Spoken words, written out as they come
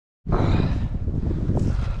This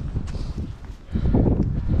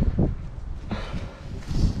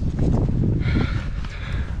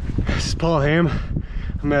is Paul Ham.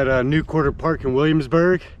 I'm at a New Quarter Park in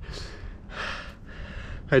Williamsburg.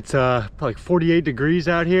 It's like 48 degrees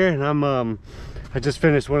out here, and I just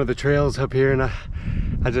finished one of the trails up here, and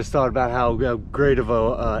I just thought about how great of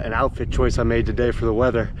an outfit choice I made today for the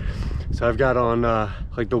weather. So I've got on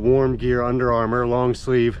like the warm gear Under Armour long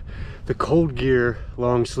sleeve, the cold gear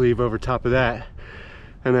long sleeve over top of that,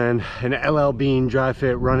 and then an LL Bean dry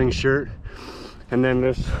fit running shirt, and then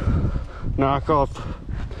this knockoff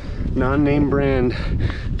non-name brand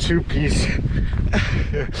two-piece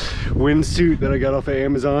windsuit that I got off of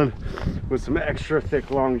Amazon with some extra thick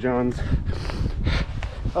long johns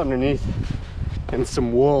underneath, and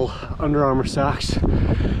some wool Under Armour socks,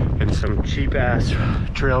 and some cheap ass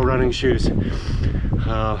trail running shoes.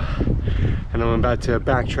 And I'm about to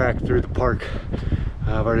backtrack through the park.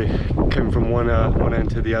 I've already come from one end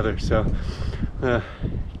to the other, so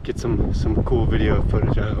get some cool video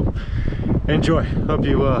footage, I hope. Enjoy. Hope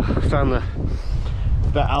you found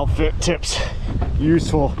the outfit tips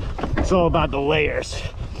useful. It's all about the layers.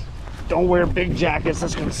 Don't wear big jackets,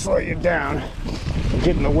 that's gonna slow you down and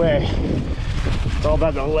get in the way. It's all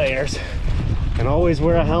about the layers. And always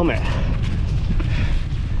wear a helmet.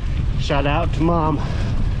 Shout out to Mom.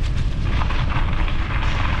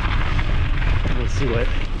 Let's see what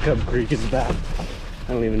Cub Creek is about.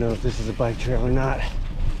 I don't even know if this is a bike trail or not.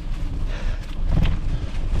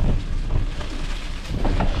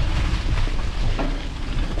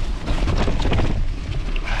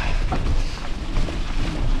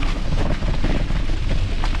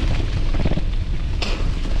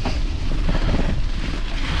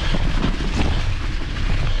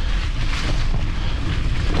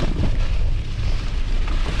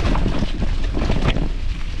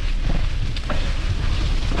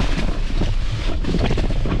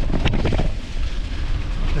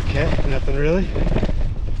 Nothing really.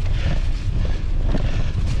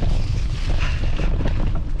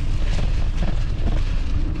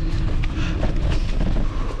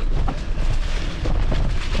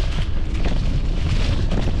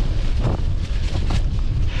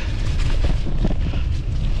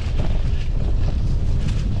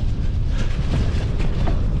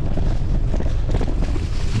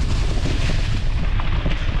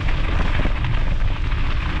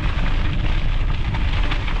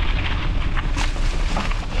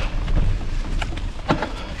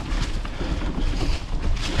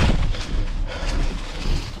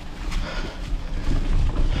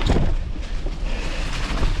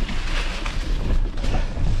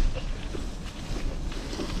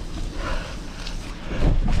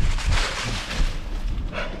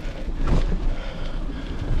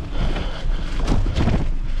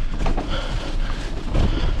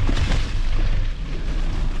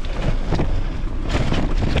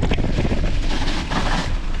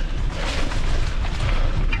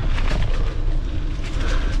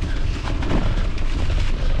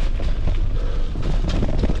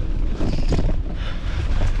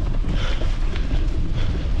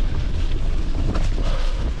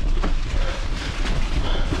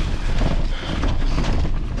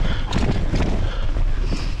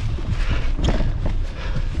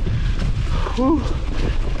 Whew.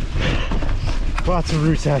 Lots of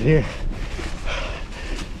roots out here.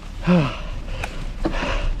 I'm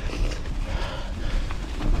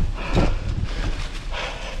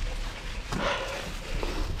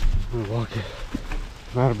walking.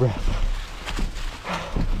 I'm out of breath.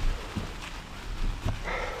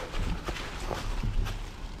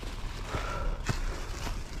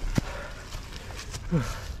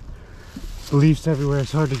 Leaves everywhere.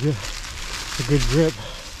 It's hard to get a good grip.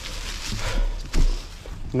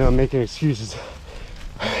 No, I'm making excuses.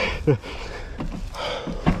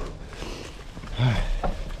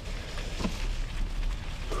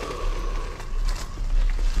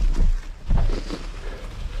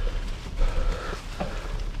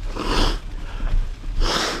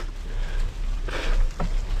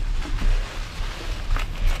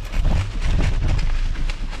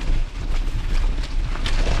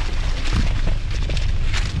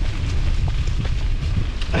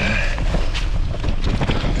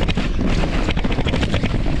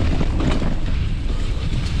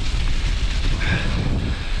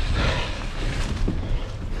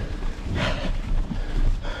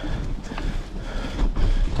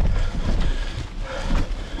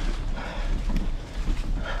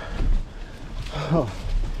 Oh,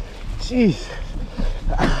 jeez.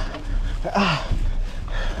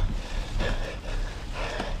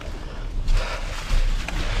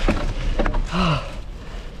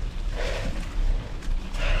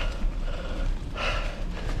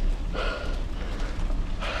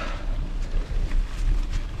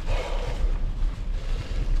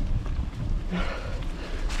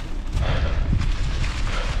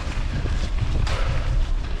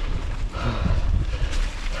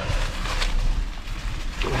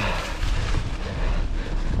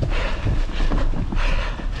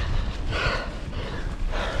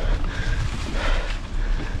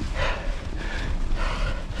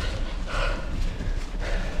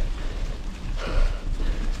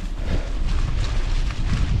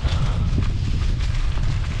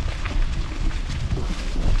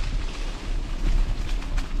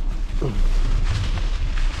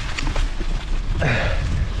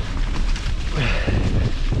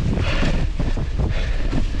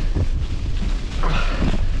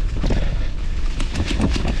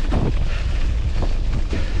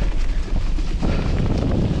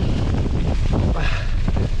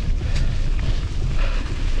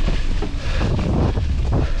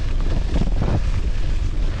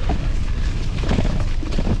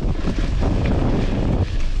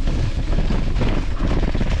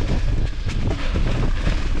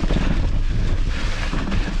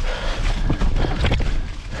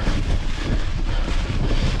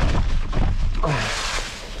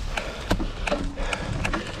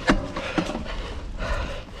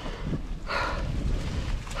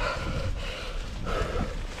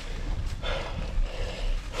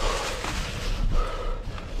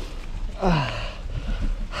 Ah.